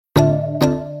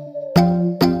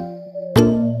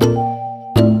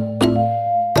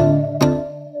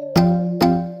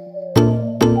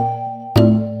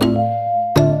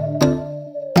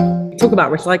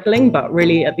about recycling, but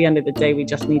really at the end of the day, we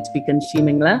just need to be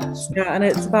consuming less. Yeah, and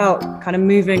it's about kind of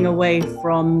moving away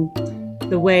from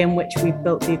the way in which we've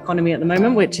built the economy at the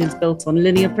moment, which is built on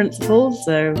linear principles.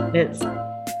 So it's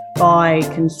buy,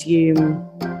 consume,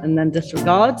 and then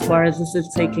disregard, whereas this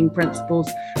is taking principles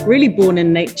really born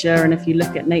in nature. And if you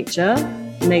look at nature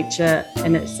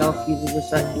in itself uses a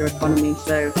circular economy.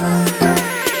 So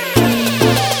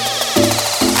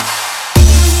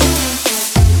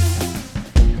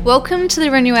welcome to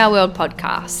the Renew Our World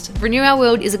podcast. Renew Our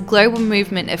World is a global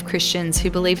movement of Christians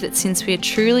who believe that since we are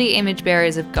truly image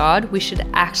bearers of God, we should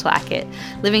act like it,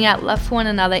 living out love for one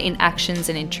another in actions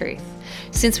and in truth.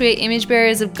 Since we are image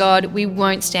bearers of God, we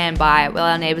won't stand by while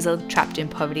our neighbours are trapped in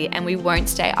poverty, and we won't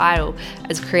stay idle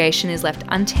as creation is left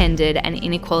untended and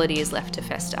inequality is left to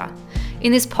fester.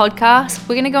 In this podcast,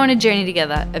 we're going to go on a journey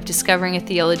together of discovering a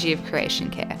theology of creation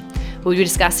care. We'll be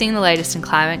discussing the latest in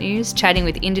climate news, chatting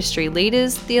with industry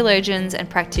leaders, theologians and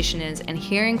practitioners, and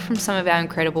hearing from some of our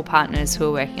incredible partners who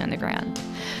are working on the ground.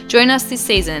 Join us this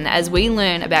season as we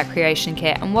learn about creation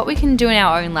care and what we can do in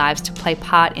our own lives to play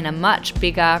part in a much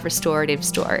bigger restorative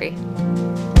story.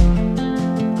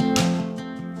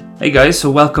 Hey guys, so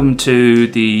welcome to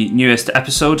the newest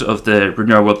episode of the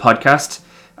Renew Our World podcast.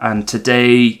 And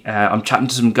today I'm chatting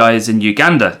to some guys in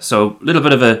Uganda. So a little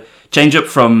bit of a change up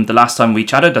from the last time we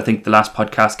chatted. I think the last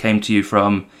podcast came to you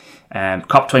from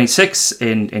COP26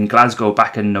 in Glasgow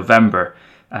back in November.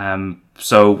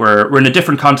 So we're in a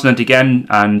different continent again,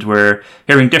 and we're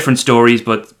hearing different stories,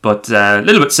 but a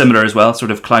little bit similar as well,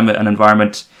 sort of climate and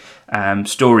environment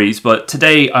stories. But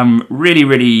today I'm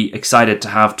really excited to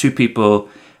have two people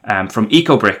from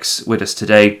EcoBricks with us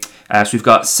today. So we've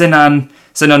got Sinan.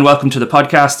 Sinan, welcome to the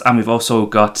podcast, and we've also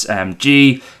got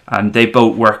G, and they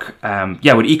both work with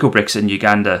EcoBricks in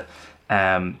Uganda.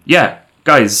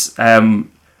 Guys,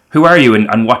 who are you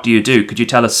and what do you do? Could you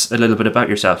tell us a little bit about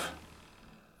yourself?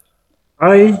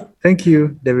 Hi, thank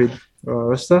you, David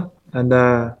Rosta, and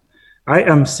I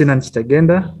am Sinan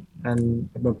Chitagenda, and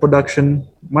I'm a production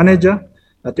manager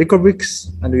at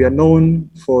EcoBricks, and we are known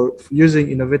for using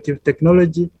innovative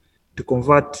technology to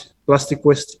convert plastic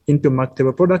waste into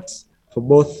marketable products for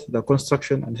both the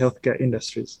construction and healthcare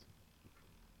industries.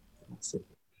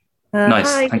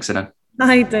 Nice, hi. Thanks, Sinan.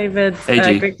 Hi, David.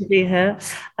 Hey, great to be here.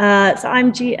 So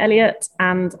I'm G. Elliott,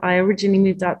 and I originally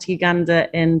moved out to Uganda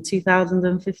in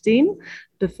 2015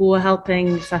 before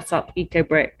helping set up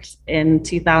EcoBricks in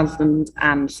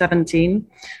 2017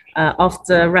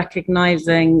 after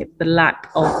recognizing the lack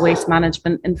of waste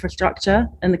management infrastructure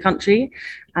in the country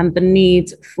and the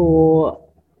need for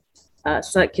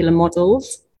circular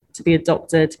models to be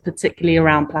adopted, particularly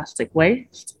around plastic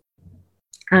waste.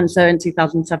 And so in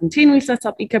 2017, we set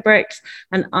up EcoBricks,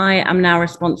 and I am now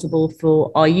responsible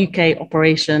for our UK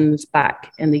operations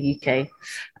back in the UK.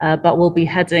 But we'll be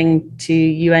heading to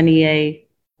UNEA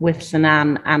with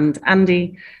Sinan and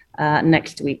Andy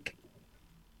next week.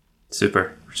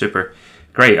 Super.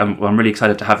 Great. I'm really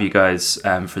excited to have you guys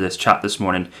for this chat this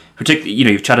morning.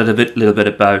 Particularly, you've chatted a little bit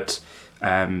about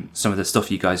some of the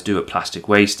stuff you guys do at Plastic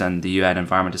Waste and the UN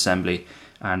Environment Assembly.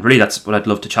 And really, that's what I'd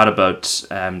love to chat about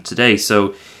today.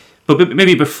 So, but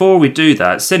maybe before we do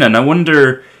that, Sinan, I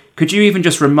wonder, could you even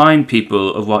just remind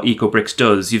people of what EcoBricks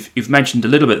does? You've mentioned a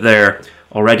little bit there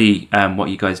already what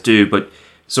you guys do, but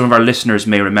some of our listeners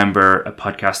may remember a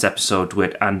podcast episode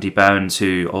with Andy Bounds,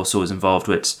 who also was involved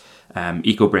with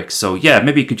EcoBricks. So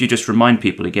maybe could you just remind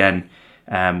people again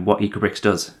what EcoBricks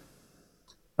does?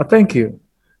 Thank you.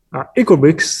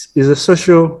 EcoBricks is a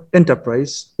social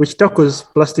enterprise which tackles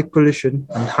plastic pollution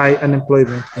and high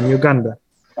unemployment in Uganda.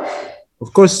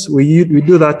 Of course, we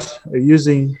do that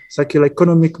using circular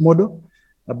economic model.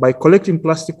 By collecting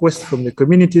plastic waste from the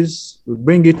communities, we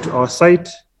bring it to our site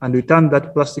and we turn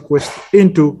that plastic waste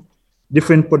into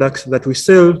different products that we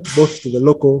sell both to the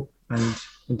local and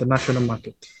international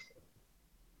market.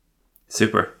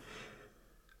 Super.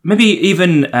 Maybe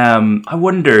even, I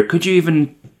wonder, could you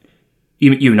even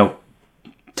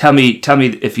tell me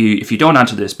if you don't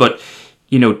answer this, but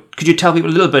could you tell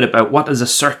people a little bit about what does a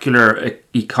circular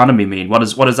economy mean? What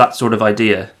is that sort of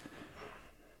idea?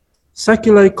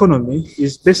 Circular economy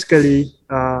is basically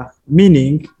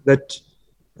meaning that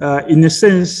in a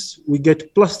sense we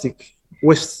get plastic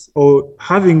waste or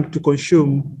having to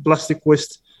consume plastic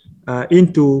waste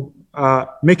into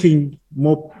making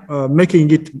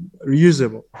it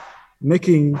reusable,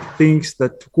 making things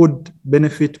that could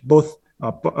benefit both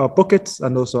our pockets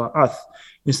and also our earth.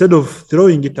 Instead of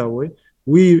throwing it away,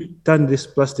 we turn this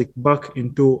plastic back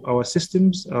into our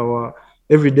systems, our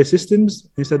everyday systems,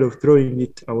 instead of throwing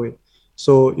it away.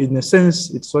 So in a sense,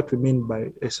 it's what we mean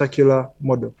by a circular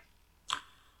model.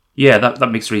 Yeah,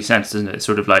 that makes really sense, doesn't it? It's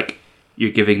sort of like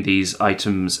you're giving these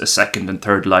items a second and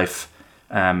third life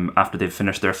after they've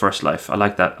finished their first life. I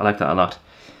like that. I like that a lot.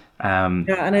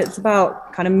 Yeah, and it's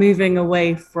about kind of moving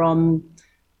away from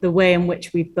the way in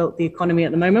which we've built the economy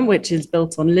at the moment, which is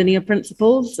built on linear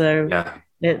principles. So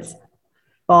it's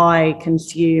buy,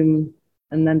 consume,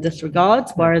 and then disregard,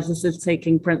 whereas this is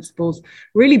taking principles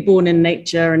really born in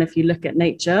nature. And if you look at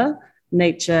nature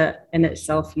in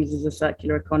itself uses a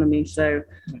circular economy. So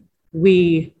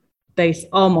we base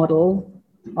our model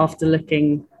after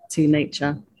looking to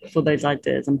nature for those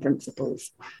ideas and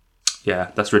principles.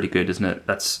 Yeah, that's really good, isn't it?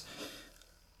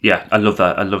 I love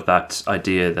that. I love that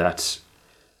idea that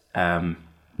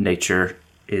nature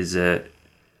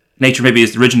maybe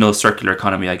is the original circular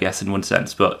economy, I guess, in one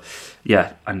sense. But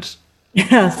yeah, and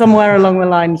somewhere along the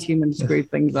lines, humans screwed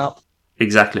things up.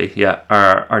 Exactly. Yeah,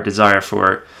 our desire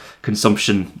for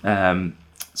consumption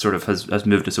sort of has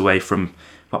moved us away from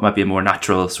what might be a more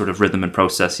natural sort of rhythm and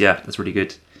process. Yeah, that's really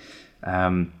good.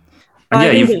 I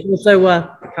think it's also worth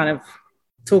kind of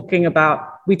talking about.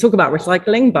 We talk about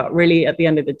recycling, but really at the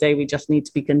end of the day, we just need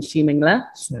to be consuming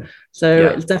less. Yeah. So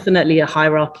it's definitely a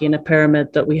hierarchy and a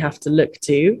pyramid that we have to look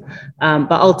to.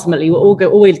 But ultimately, we're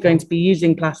always going to be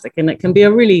using plastic, and it can be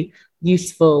a really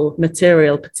useful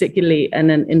material, particularly in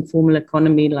an informal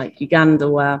economy like Uganda,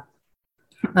 where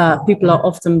people are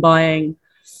often buying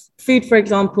food, for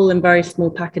example, in very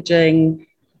small packaging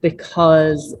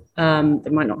because they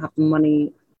might not have the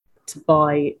money to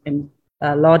buy in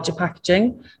larger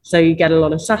packaging. So you get a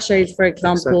lot of sachets, for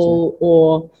example,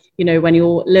 or, when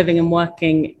you're living and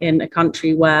working in a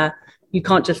country where you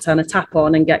can't just turn a tap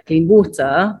on and get clean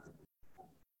water,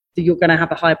 you're going to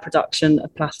have a high production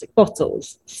of plastic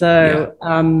bottles. So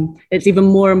it's even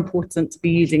more important to be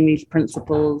using these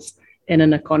principles in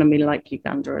an economy like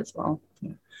Uganda as well.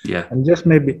 Yeah. And just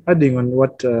maybe adding on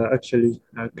what actually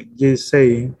Jay is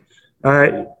saying,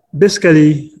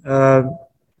 basically,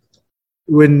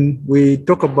 when we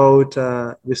talk about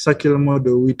the circular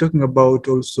model, we're talking about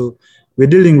also, we're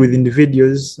dealing with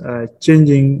individuals,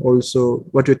 changing also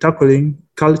what we're tackling,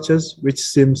 cultures, which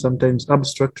seem sometimes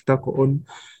abstract to tackle on,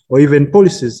 or even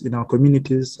policies in our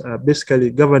communities,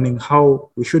 basically governing how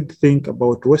we should think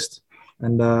about waste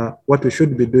and what we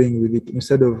should be doing with it,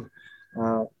 instead of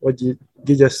what you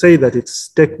just say that it's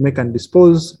take, make, and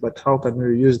dispose, but how can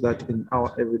we use that in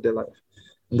our everyday life?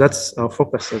 And that's our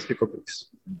focus as EcoBricks.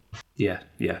 Yeah,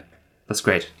 that's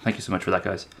great. Thank you so much for that,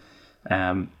 guys.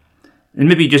 And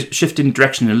maybe just shifting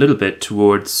direction a little bit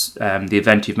towards the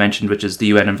event you've mentioned, which is the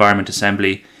UN Environment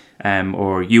Assembly,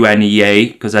 or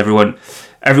UNEA, because everyone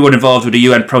involved with the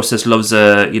UN process loves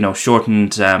a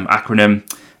shortened acronym,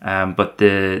 but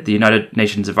the United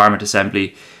Nations Environment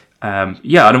Assembly. And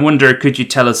I wonder, could you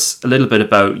tell us a little bit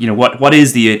about what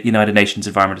is the United Nations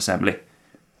Environment Assembly?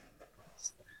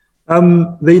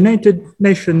 The United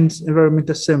Nations Environment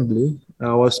Assembly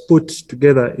was put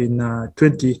together in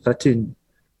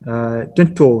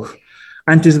 2012,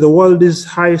 and is the world's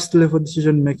highest level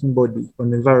decision-making body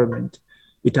on the environment.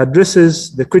 It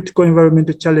addresses the critical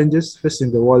environmental challenges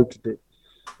facing the world today.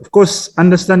 Of course,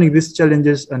 understanding these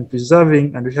challenges and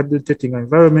preserving and rehabilitating our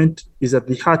environment is at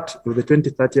the heart of the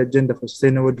 2030 Agenda for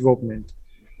Sustainable Development.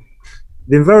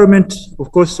 The environment,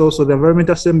 of course, also the Environment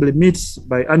Assembly meets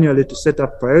biannually to set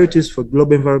up priorities for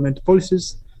global environment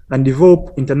policies and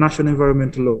develop international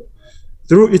environmental law.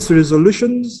 Through its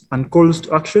resolutions and calls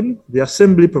to action, the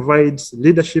Assembly provides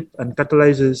leadership and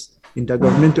catalyzes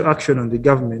intergovernmental action on the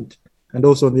government and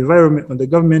also on the environment, on the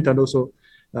government, and also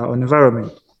on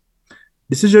environment.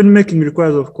 Decision-making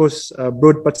requires, of course,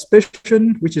 broad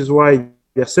participation, which is why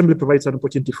the Assembly provides an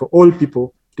opportunity for all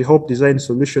people to help design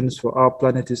solutions for our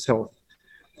planet's health.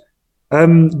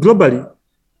 Globally,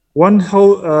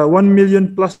 1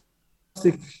 million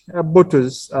plastic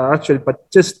bottles are actually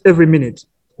purchased every minute,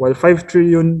 while 5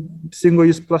 trillion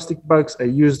single-use plastic bags are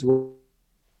used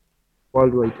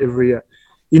worldwide every year.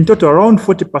 In total, around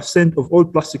 40% of all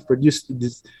plastic produced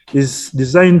is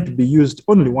designed to be used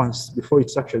only once before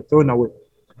it's actually thrown away.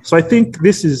 So I think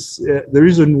this is the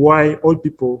reason why all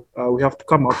people, we have to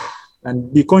come up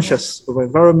and be conscious of our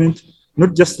environment,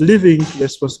 not just leaving the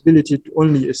responsibility to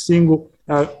only a single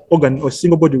organ or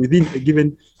single body within a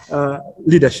given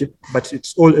leadership, but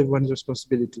it's all everyone's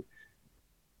responsibility.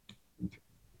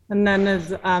 And then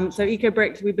so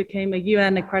EcoBricks, we became a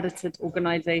UN accredited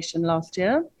organization last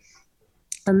year.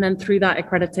 And then through that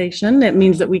accreditation, it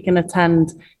means that we can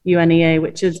attend UNEA,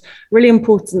 which is really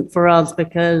important for us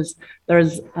because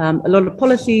there's a lot of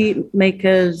policy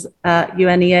makers at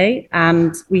UNEA,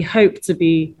 and we hope to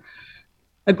be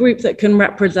a group that can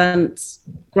represent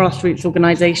grassroots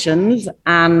organizations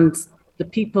and the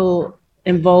people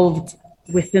involved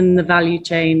within the value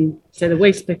chain, so the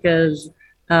waste pickers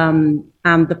and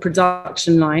the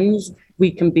production lines,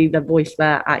 we can be the voice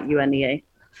there at UNEA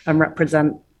and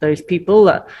represent those people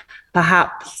that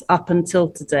perhaps up until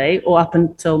today or up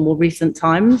until more recent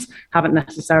times haven't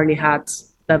necessarily had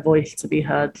their voice to be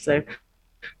heard. So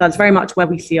that's very much where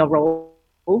we see our role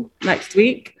next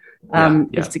week,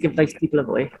 is to give those people a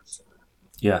voice.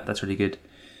 Yeah, that's really good.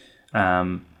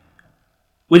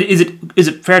 Is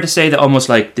it fair to say that almost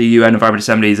like the UN Environment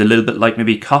Assembly is a little bit like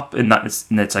maybe COP in that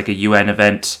it's like a UN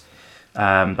event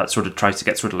that sort of tries to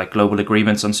get sort of like global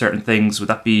agreements on certain things? Would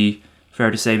that be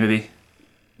fair to say maybe?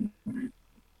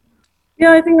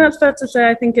 Yeah, I think that's fair to say.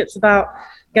 I think it's about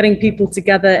getting people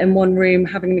together in one room,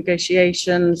 having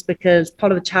negotiations, because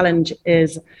part of the challenge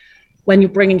is when you're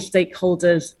bringing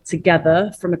stakeholders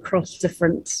together from across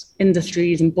different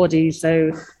industries and bodies.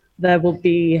 So there will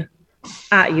be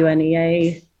at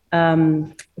UNEA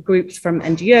groups from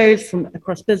NGOs, from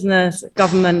across business,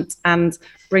 government, and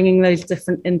bringing those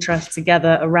different interests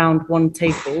together around one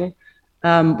table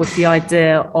with the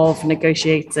idea of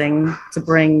negotiating to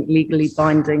bring legally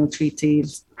binding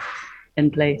treaties in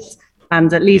place.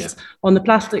 And at least on the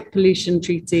plastic pollution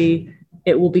treaty,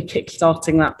 it will be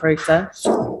kickstarting that process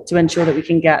to ensure that we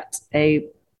can get a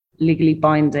legally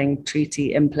binding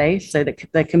treaty in place so that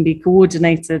there can be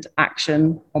coordinated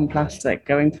action on plastic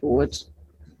going forward.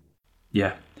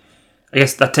 Yeah. I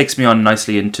guess that takes me on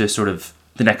nicely into sort of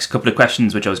the next couple of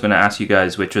questions, which I was going to ask you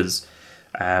guys, which was,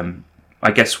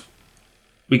 I guess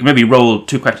we can maybe roll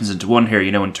two questions into one here,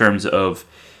 in terms of,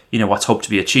 what's hoped to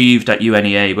be achieved at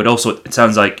UNEA, but also it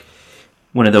sounds like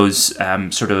one of those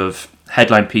sort of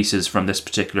headline pieces from this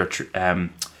particular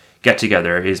get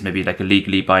together is maybe like a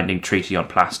legally binding treaty on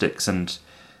plastics and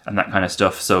that kind of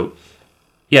stuff. So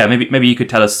yeah, maybe you could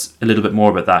tell us a little bit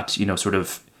more about that, sort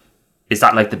of, is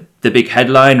that like the big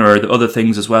headline, or are there other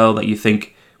things as well that you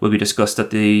think will be discussed at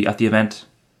the event?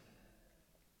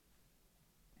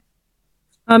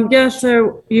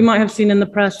 So you might have seen in the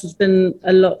press, there's been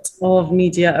a lot of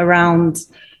media around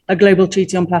a global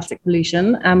treaty on plastic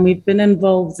pollution, and we've been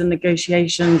involved in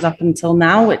negotiations up until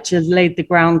now, which has laid the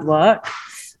groundwork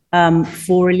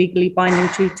for a legally binding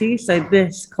treaty. So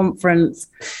this conference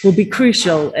will be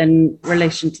crucial in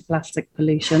relation to plastic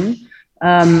pollution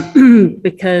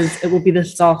because it will be the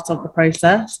start of the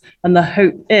process. And the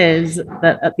hope is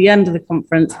that at the end of the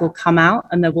conference will come out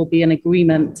and there will be an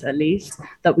agreement, at least,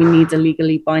 that we need a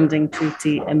legally binding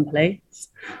treaty in place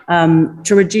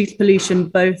to reduce pollution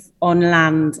both on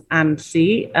land and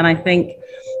sea. And I think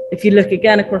if you look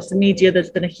again across the media, there's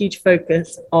been a huge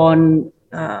focus on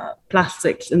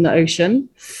plastics in the ocean.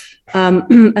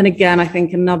 And again, I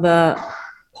think another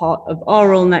part of our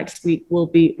role next week will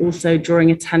be also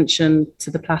drawing attention to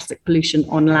the plastic pollution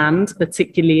on land,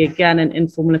 particularly again in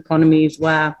informal economies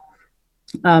where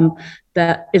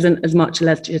there isn't as much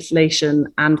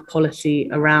legislation and policy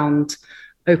around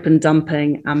open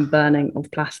dumping and burning of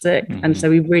plastic. Mm-hmm. And so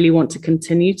we really want to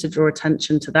continue to draw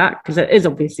attention to that because it is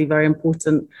obviously very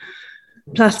important.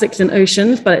 Plastics in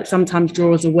oceans, but it sometimes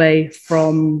draws away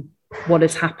from what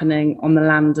is happening on the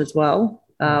land as well,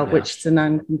 which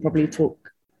Sinan can probably talk.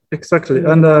 Exactly.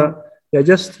 And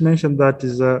just mentioned that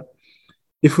is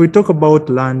if we talk about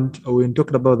land or we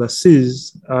talk about the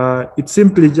seas, it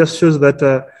simply just shows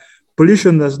that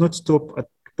pollution does not stop at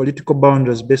political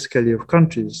boundaries, basically, of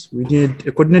countries. We need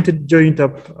a coordinated joint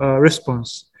up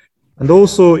response and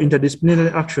also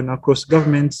interdisciplinary action across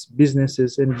governments,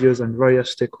 businesses, NGOs, and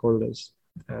various stakeholders.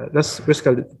 That's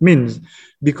basically it means,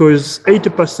 because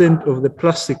 80% of the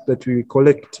plastic that we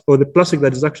collect, or the plastic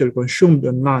that is actually consumed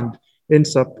on land,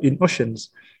 ends up in oceans.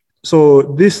 So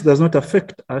this does not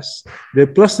affect us. The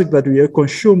plastic that we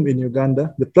consume in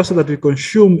Uganda, the plastic that we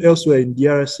consume elsewhere in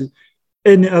DRC,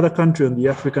 any other country on the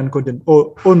African continent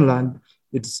or on land,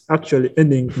 it's actually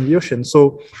ending in the ocean.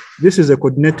 So this is a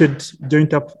coordinated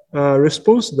joint up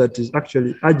response that is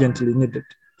actually urgently needed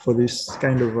for this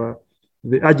kind of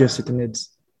the urgency it needs.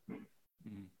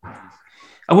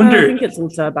 I wonder. I think it's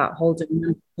also about holding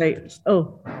member states.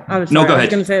 Oh, I was sorry. No, go ahead. I was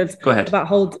going to say it's go ahead. About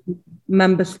holding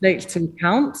member states to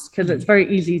account, because it's very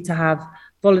easy to have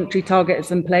voluntary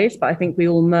targets in place, but I think we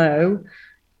all know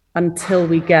until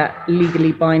we get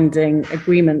legally binding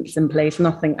agreements in place,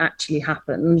 nothing actually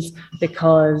happens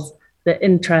because the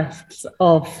interests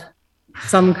of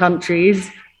some countries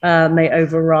may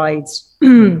override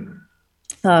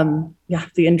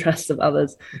the interests of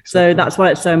others. Exactly. So that's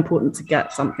why it's so important to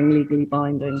get something legally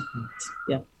binding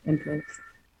in place.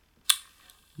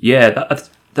 Yeah,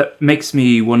 that makes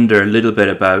me wonder a little bit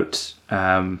about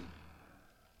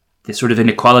the sort of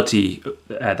inequality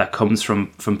that comes from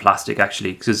plastic,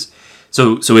 actually, because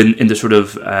So in the sort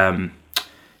of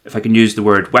if I can use the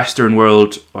word Western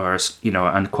world, or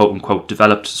and quote unquote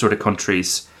developed sort of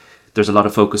countries, there's a lot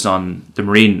of focus on the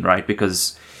marine, right?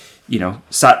 Because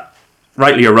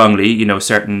rightly or wrongly,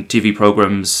 certain TV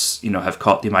programs, have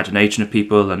caught the imagination of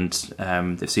people, and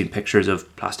they've seen pictures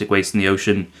of plastic waste in the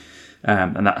ocean,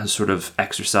 and that has sort of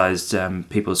exercised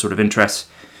people's sort of interest.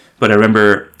 But I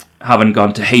remember having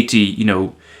gone to Haiti,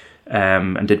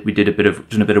 and did a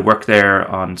bit of work there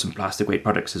on some plastic waste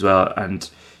products as well, and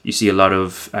you see a lot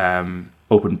of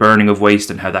open burning of waste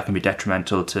and how that can be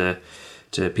detrimental to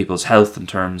people's health in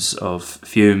terms of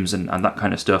fumes and that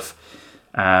kind of stuff.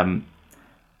 And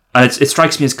it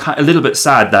strikes me as a little bit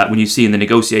sad that when you see in the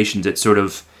negotiations, it's sort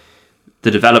of the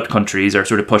developed countries are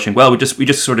sort of pushing, well, we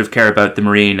just sort of care about the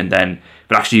marine,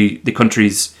 but actually the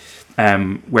countries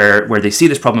where they see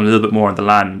this problem a little bit more on the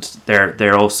land,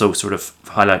 they're also sort of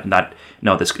highlighting that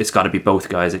it's got to be both,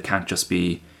 guys. It can't just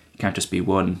be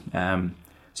one.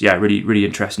 So yeah, really really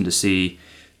interesting to see.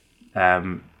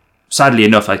 Sadly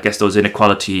enough, I guess those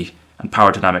inequality and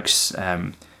power dynamics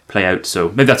play out. So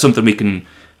maybe that's something we can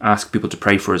ask people to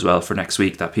pray for as well for next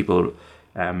week, that people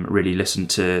really listen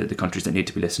to the countries that need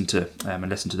to be listened to, and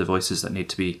listen to the voices that need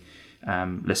to be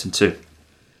listened to.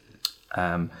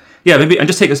 Maybe, and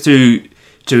just take us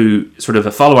to sort of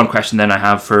a follow-on question then I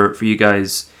have for you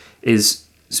guys is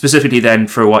specifically then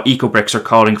for what EcoBricks are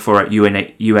calling for at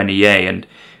UNEA. And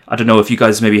I don't know if you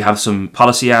guys maybe have some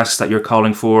policy asks that you're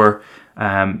calling for.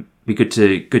 Be good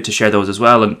to share those as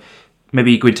well, and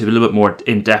maybe go into a little bit more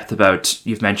in depth about,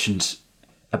 you've mentioned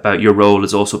about your role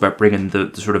is also about bringing the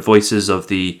sort of voices of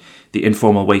the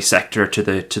informal waste sector to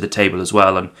the table as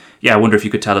well. And I wonder if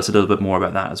you could tell us a little bit more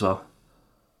about that as well.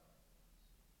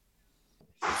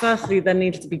 Firstly, there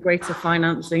needs to be greater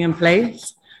financing in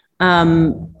place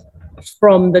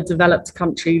from the developed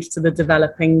countries to the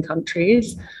developing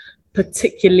countries,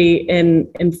 particularly in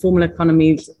informal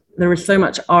economies. There is so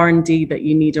much R&D that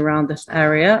you need around this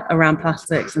area, around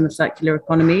plastics and the circular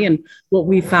economy. And what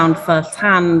we found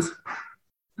firsthand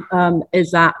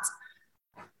is that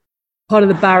part of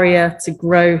the barrier to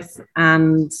growth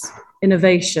and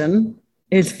innovation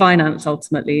is finance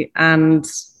ultimately. And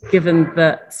given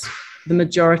that the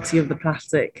majority of the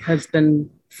plastic has been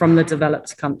from the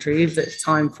developed countries, it's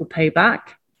time for payback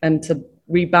and to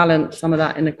rebalance some of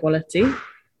that inequality.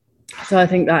 So I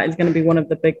think that is going to be one of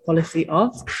the big policy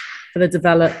asks for the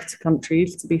developed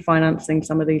countries, to be financing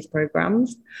some of these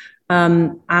programs.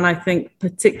 And I think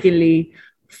particularly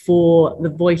for the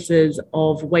voices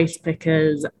of waste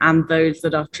pickers and those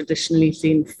that are traditionally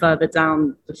seen further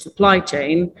down the supply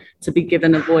chain to be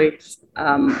given a voice.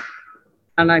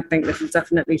 And I think this is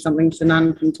definitely something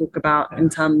Sinan can talk about in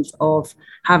terms of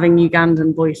having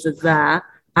Ugandan voices there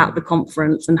at the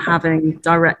conference and having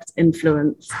direct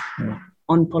influence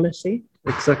on policy.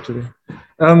 Exactly.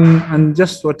 And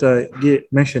just what Guy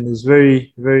mentioned is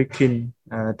very, very keen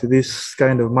to this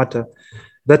kind of matter,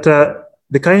 that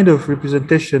the kind of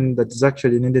representation that is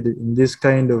actually needed in this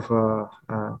kind of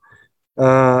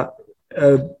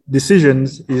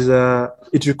decisions is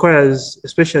it requires,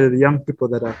 especially the young people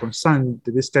that are concerned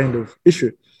to this kind of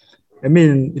issue. I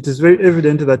mean, it is very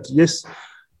evident that yes,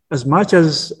 as much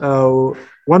as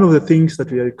one of the things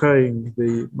that we are requiring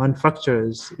the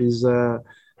manufacturers is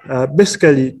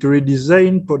basically to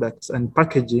redesign products and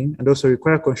packaging, and also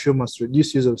require consumers to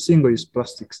reduce use of single-use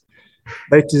plastics.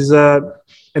 But it is,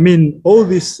 all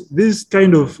these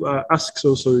kind of asks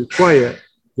also require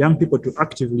young people to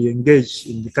actively engage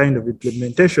in the kind of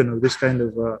implementation of this kind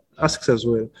of asks as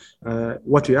well,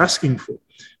 what we're asking for.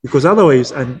 Because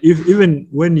otherwise, and even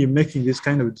when you're making these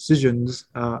kind of decisions,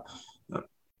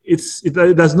 it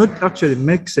does not actually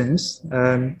make sense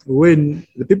when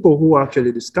the people who are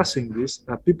actually discussing this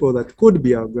are people that could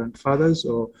be our grandfathers,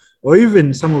 or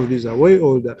even some of these are way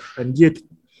older, and yet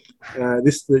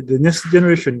the next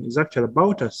generation is actually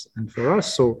about us and for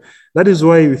us. So that is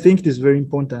why we think it is very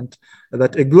important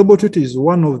that a global treaty is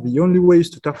one of the only ways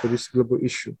to tackle this global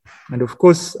issue. And of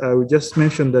course, we just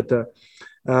mentioned that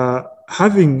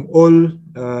having all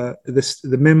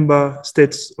the member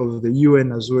states of the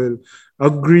UN as well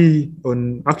agree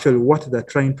on actually what they're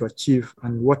trying to achieve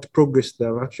and what progress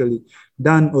they've actually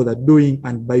done or they're doing,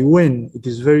 and by when, it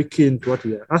is very keen to what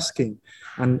we are asking.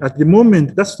 And at the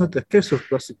moment, that's not the case of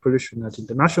plastic pollution at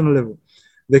international level.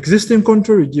 The existing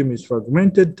control regime is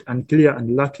fragmented, unclear,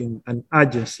 and lacking an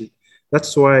urgency.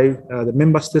 That's why the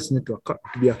member states need to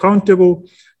be accountable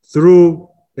through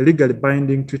a legally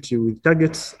binding treaty with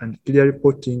targets and clear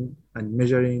reporting and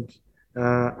measuring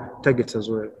targets as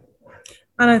well.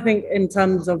 And I think in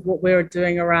terms of what we're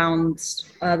doing around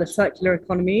the circular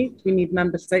economy, we need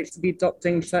member states to be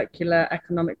adopting circular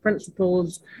economic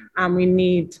principles, and we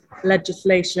need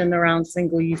legislation around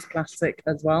single-use plastic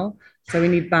as well. So we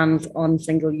need bans on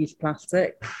single-use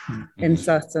plastic in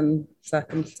certain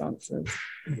circumstances.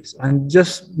 Yes. And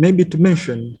just maybe to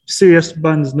mention, serious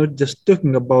bans, not just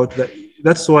talking about that.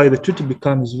 That's why the treaty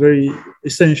becomes very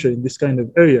essential in this kind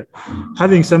of area.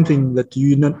 Having something that you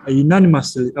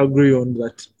unanimously agree on,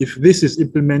 that if this is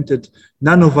implemented,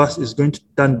 none of us is going to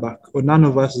turn back, or none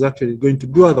of us is actually going to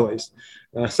do otherwise.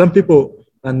 Some people,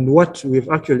 and what we've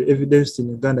actually evidenced in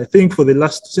Uganda, I think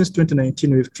since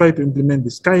 2019, we've tried to implement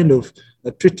this kind of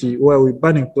treaty where we're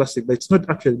banning plastic, but it's not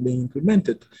actually being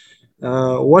implemented.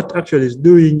 What actually is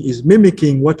doing is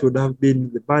mimicking what would have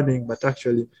been the banning, but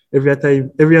actually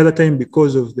every other time,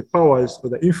 because of the powers or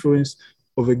the influence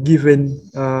of a given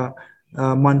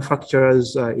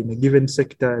manufacturers in a given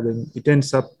sector, then it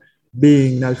ends up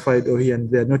being nullified, or here and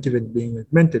there not even being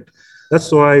implemented.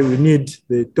 That's why we need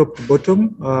the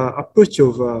top-to-bottom approach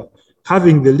of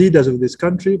having the leaders of this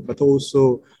country, but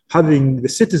also having the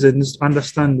citizens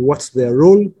understand what's their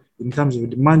role in terms of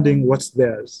demanding what's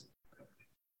theirs.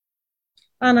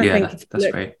 And I think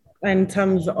that's great. In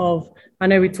terms of, I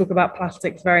know we talk about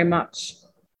plastics very much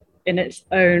in its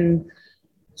own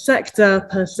sector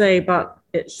per se, but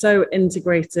it's so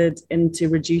integrated into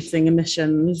reducing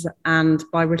emissions, and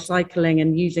by recycling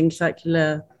and using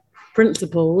circular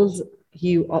principles,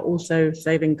 you are also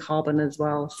saving carbon as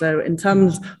well. So in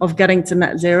terms of getting to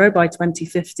net zero by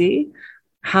 2050,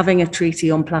 having a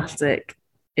treaty on plastic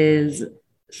is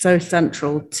so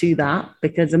central to that,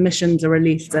 because emissions are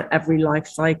released at every life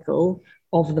cycle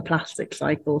of the plastic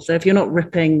cycle. So if you're not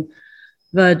ripping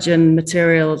virgin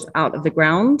materials out of the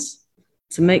ground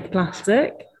to make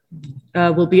plastic,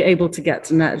 we'll be able to get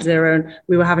to net zero. And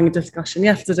we were having a discussion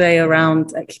yesterday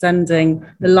around extending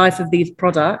the life of these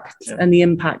products and the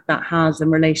impact that has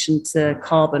in relation to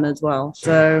carbon as well.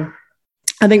 So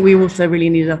I think we also really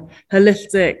need a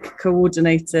holistic,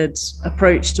 coordinated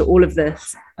approach to all of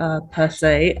this per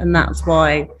se, and that's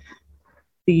why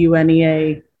the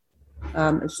UNEA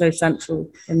is so central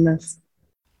in this.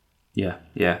 Yeah,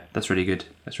 that's really good.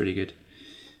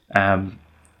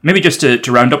 Maybe just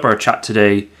to round up our chat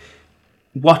today,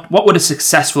 what would a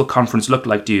successful conference look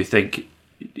like, do you think?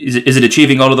 Is it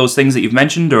achieving all of those things that you've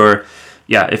mentioned, or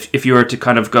if you were to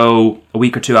kind of go a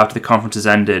week or two after the conference has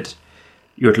ended,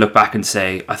 you were to look back and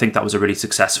say, I think that was a really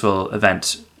successful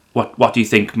event, what do you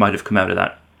think might have come out of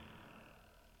that?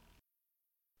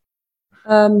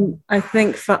 I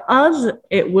think for us,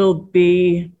 it will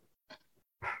be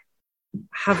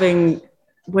having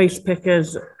waste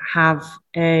pickers have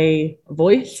a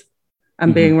voice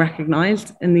and being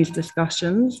recognized in these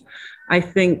discussions. I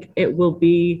think it will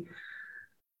be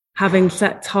having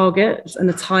set targets and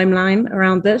a timeline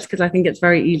around this, because I think it's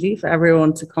very easy for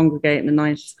everyone to congregate in the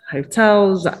nice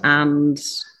hotels and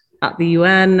at the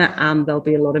UN, and there'll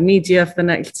be a lot of media for the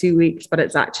next 2 weeks, but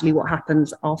it's actually what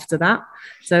happens after that.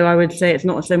 So I would say it's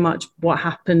not so much what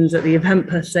happens at the event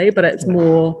per se, but it's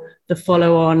more the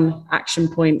follow-on action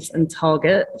points and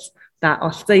targets that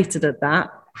are stated at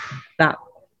that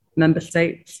member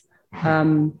states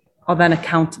are then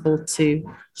accountable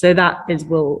to. So that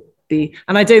will be,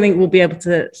 and I don't think we'll be able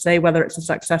to say whether it's a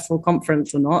successful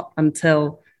conference or not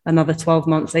until another 12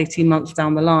 months, 18 months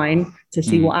down the line to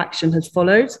see what action has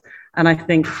followed. And I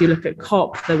think if you look at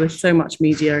COP, there was so much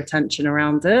media attention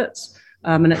around it,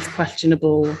 and it's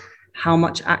questionable how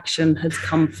much action has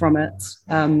come from it.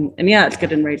 And yeah, it's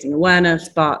good in raising awareness,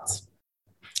 but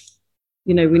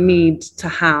we need to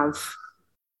have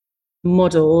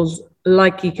models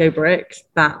like EcoBricks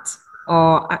that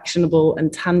are actionable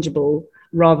and tangible,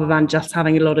 rather than just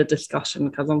having a lot of discussion,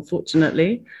 because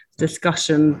unfortunately,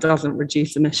 discussion doesn't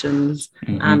reduce emissions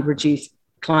and reduce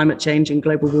climate change and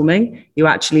global warming. You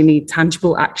actually need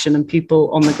tangible action and people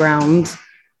on the ground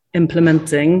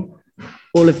implementing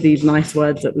all of these nice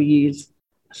words that we use,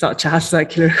 such as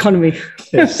circular economy.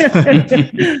 Yes.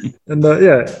 And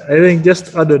I think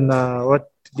just add on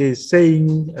what Gay is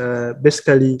saying,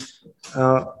 basically,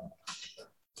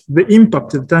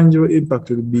 the tangible impact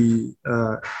will be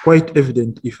quite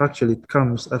evident if actually it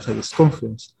comes after this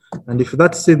conference. And if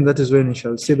that's seen, that is when we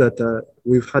shall see that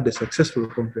we've had a successful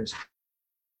conference.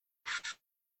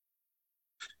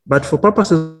 But for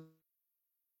purposes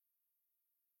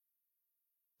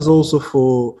also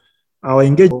for our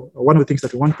engagement, one of the things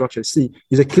that we want to actually see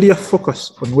is a clear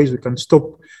focus on ways we can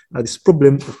stop this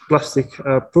problem of plastic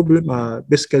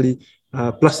basically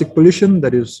plastic pollution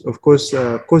that is, of course,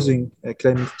 causing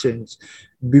climate change.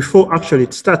 Before actually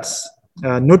it starts,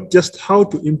 not just how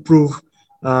to improve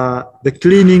the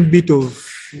cleaning bit of,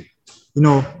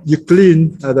 you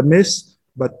clean the mess,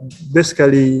 but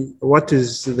basically what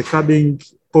is the curbing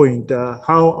point?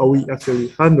 How are we actually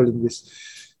handling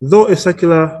this? Though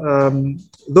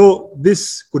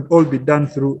this could all be done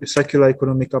through a circular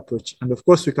economic approach. And of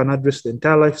course, we can address the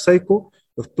entire life cycle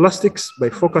of plastics by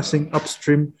focusing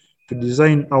upstream to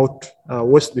design out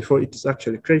waste before it is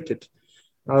actually created.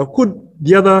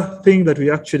 The other thing that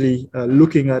we're actually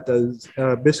looking at as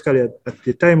basically at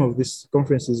the time of this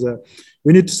conference is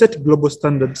we need to set global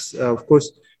standards. Of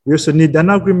course, we also need an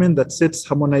agreement that sets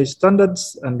harmonized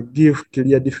standards and give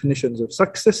clear definitions of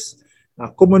success,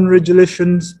 common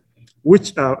regulations,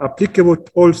 which are applicable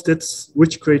to all states,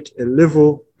 which create a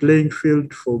level playing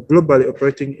field for globally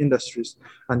operating industries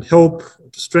and help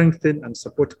to strengthen and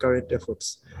support current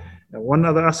efforts. One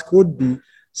other ask would be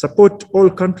support all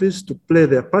countries to play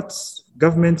their parts,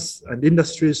 governments and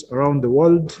industries around the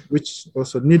world, which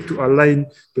also need to align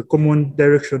to common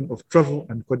direction of travel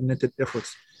and coordinated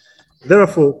efforts.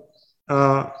 Therefore,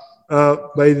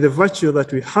 by the virtue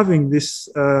that we're having this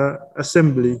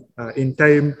assembly in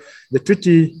time, the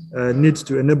treaty needs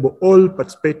to enable all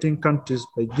participating countries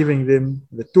by giving them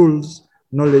the tools,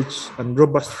 knowledge, and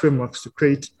robust frameworks to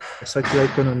create a circular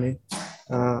economy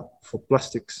for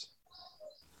plastics.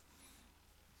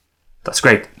 That's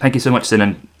great. Thank you so much,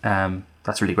 Sinan.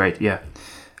 That's really great. Yeah.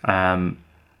 I'm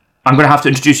going to have to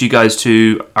introduce you guys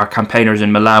to our campaigners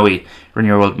in Malawi,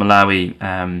 Renew Our World Malawi,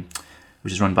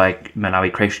 which is run by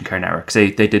Malawi Creation Care Network.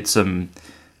 They did some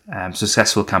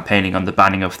successful campaigning on the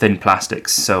banning of thin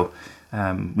plastics. So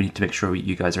we need to make sure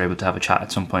you guys are able to have a chat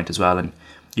at some point as well. And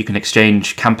you can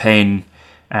exchange campaign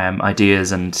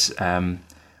ideas and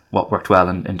what worked well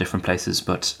in different places.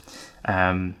 But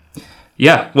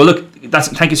yeah, well, look,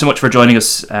 thank you so much for joining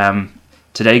us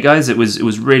today, guys. It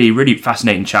was really, really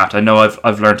fascinating chat. I know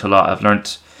I've learned a lot. I've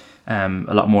learned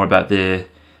a lot more about the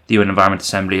UN Environment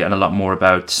Assembly and a lot more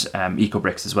about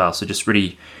EcoBricks as well. So just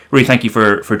really, really thank you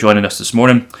for joining us this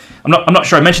morning. I'm not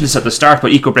sure I mentioned this at the start,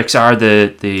 but EcoBricks are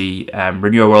the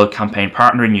Renew Our World campaign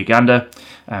partner in Uganda.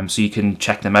 So you can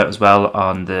check them out as well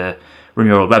on the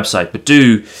Renew Our World website. But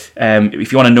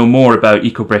if you want to know more about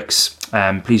EcoBricks,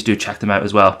 please do check them out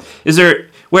as well.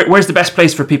 Where's the best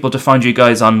place for people to find you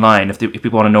guys online if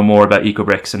people want to know more about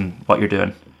EcoBricks and what you're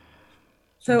doing?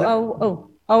 So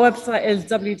our website is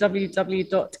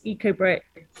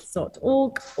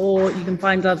www.ecobricks.org, or you can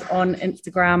find us on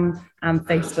Instagram and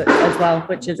Facebook as well,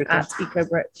 which is at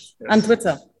EcoBricks, and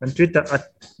Twitter. And Twitter at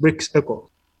BricsEco.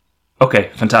 Okay,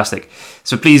 fantastic.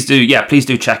 So please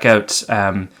do check out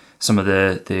some of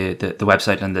the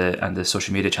website and the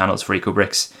social media channels for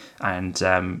EcoBricks and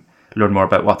learn more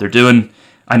about what they're doing.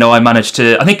 I know I managed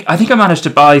to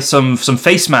buy some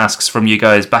face masks from you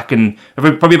guys back in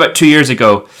probably about 2 years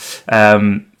ago,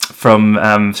 from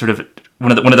sort of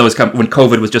one of those when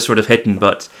COVID was just sort of hitting.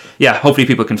 But yeah, hopefully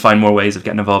people can find more ways of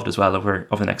getting involved as well over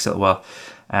the next little while.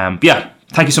 But yeah,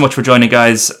 thank you so much for joining,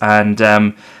 guys, and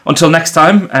until next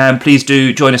time, please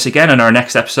do join us again in our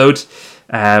next episode.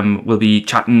 We'll be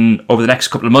chatting over the next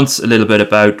couple of months a little bit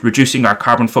about reducing our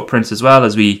carbon footprints as well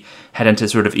as we head into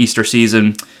sort of Easter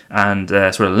season and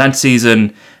sort of Lent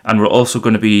season. And we're also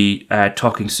going to be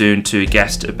talking soon to a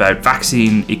guest about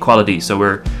vaccine equality. So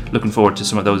we're looking forward to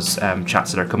some of those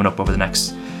chats that are coming up over the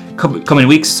next coming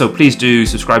weeks. So please do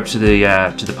subscribe to the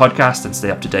podcast and stay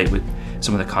up to date with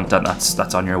some of the content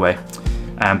that's on your way.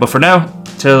 But for now,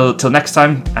 till next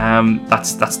time,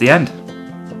 that's the end.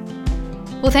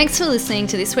 Well, thanks for listening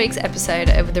to this week's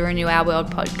episode of the Renew Our World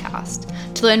podcast.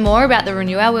 To learn more about the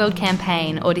Renew Our World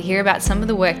campaign or to hear about some of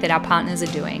the work that our partners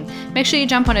are doing, make sure you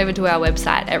jump on over to our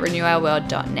website at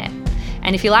renewourworld.net.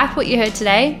 And if you liked what you heard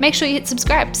today, make sure you hit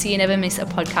subscribe so you never miss a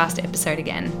podcast episode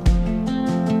again.